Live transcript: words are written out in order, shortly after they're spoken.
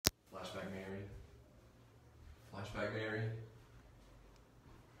Flashback Mary.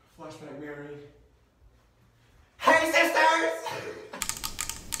 Flashback Mary. Hey sisters!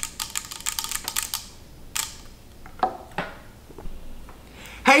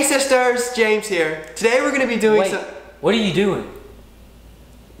 Hey sisters, James here. Today we're gonna be doing some... What are you doing?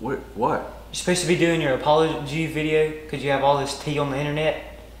 What? You're supposed to be doing your apology video because you have all this tea on the internet.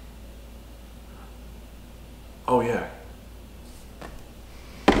 Oh yeah.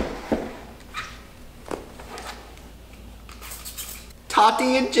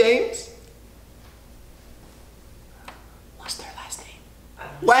 Tati and James? What's their last name?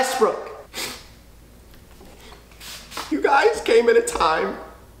 Westbrook. You guys came at a time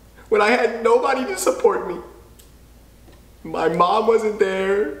when I had nobody to support me. My mom wasn't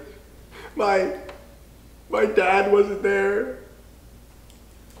there. My dad wasn't there.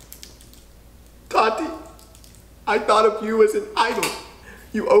 Tati, I thought of you as an idol.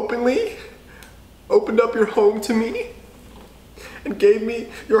 You openly opened up your home to me and gave me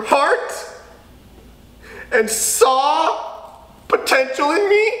your heart and saw potential in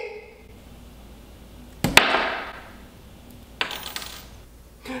me.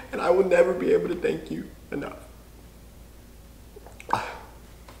 And I will never be able to thank you enough.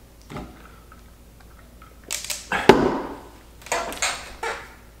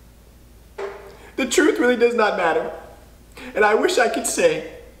 The truth really does not matter. And I wish I could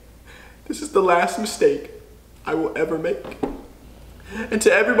say, this is the last mistake I will ever make. And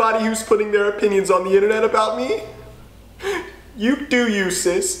to everybody who's putting their opinions on the internet about me, you do you,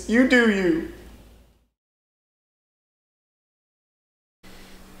 sis. You do you.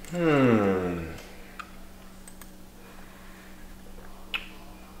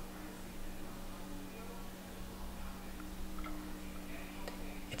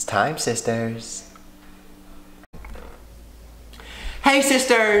 It's time, sisters. Hey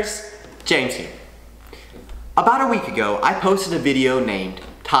sisters, James here. About a week ago, I posted a video named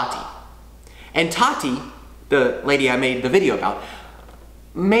Tati. And Tati, the lady I made the video about,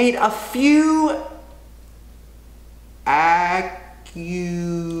 made a few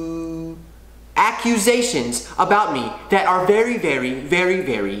accusations about me that are very, very, very,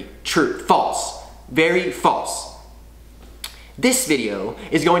 very true. False. Very false. This video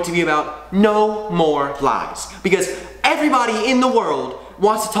is going to be about no more lies, because everybody in the world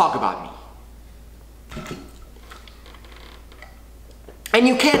wants to talk about me. And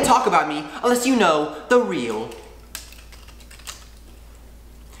you can't talk about me unless you know the real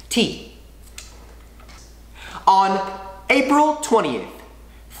tea. On April 20th,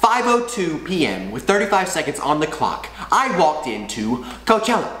 5:02 p.m. with 35 seconds on the clock, I walked into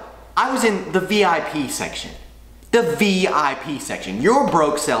Coachella. I was in the VIP section. The VIP section. Your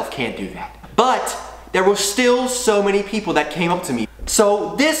broke self can't do that. But there were still so many people that came up to me.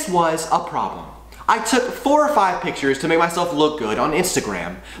 So this was a problem. I took 4 or 5 pictures to make myself look good on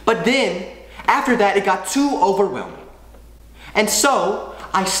Instagram, but then, after that, it got too overwhelming. And so,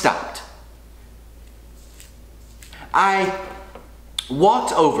 I stopped. I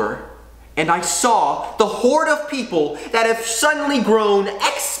walked over, and I saw the horde of people that have suddenly grown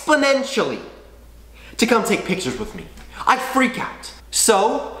exponentially to come take pictures with me. I freak out.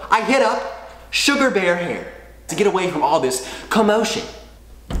 So, I hit up Sugar Bear Hair to get away from all this commotion.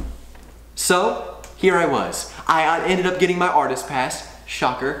 So, here I was. I ended up getting my artist pass,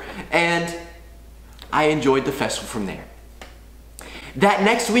 shocker, and I enjoyed the festival from there. That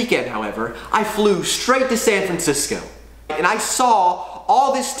next weekend, however, I flew straight to San Francisco, and I saw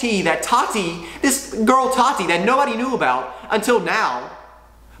all this tea that Tati, this girl Tati that nobody knew about until now,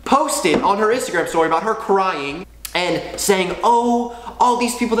 posted on her Instagram story about her crying and saying, oh, all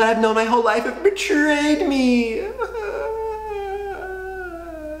these people that I've known my whole life have betrayed me.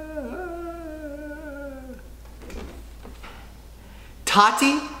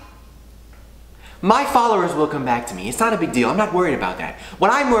 Tati, my followers will come back to me. It's not a big deal. I'm not worried about that.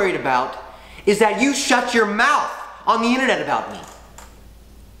 What I'm worried about is that you shut your mouth on the internet about me.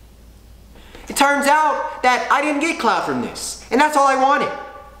 It turns out that I didn't get clout from this, and that's all I wanted,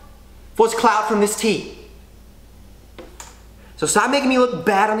 was clout from this tea. So stop making me look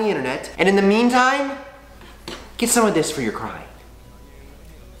bad on the internet, and in the meantime, get some of this for your crying.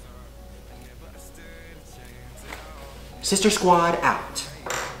 Sister Squad out.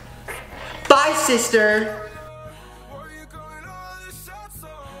 Bye, sister.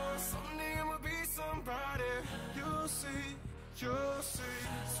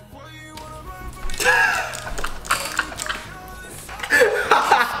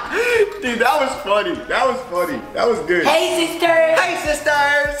 Dude, that was funny. That was funny. That was good. Hey, sisters! Hey,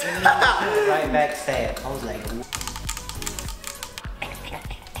 sisters! Right back sad. I was like...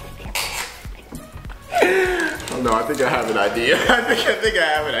 No, I think I have an idea. I think I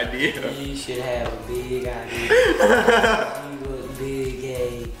have an idea. You should have a big idea. You look big,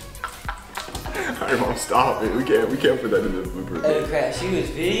 eh? Alright, Mom, stop it. We can't put that in the blooper. Oh crap, she was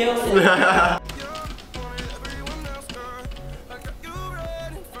videoing?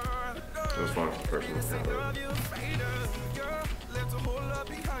 It was fun for the person who found it.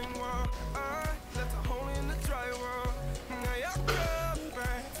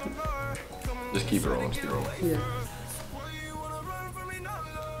 Just keep it rolling, just keep it rolling. Yeah.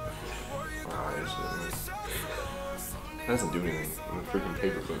 That doesn't do anything. I'm a freaking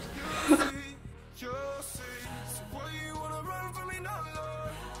paper clips.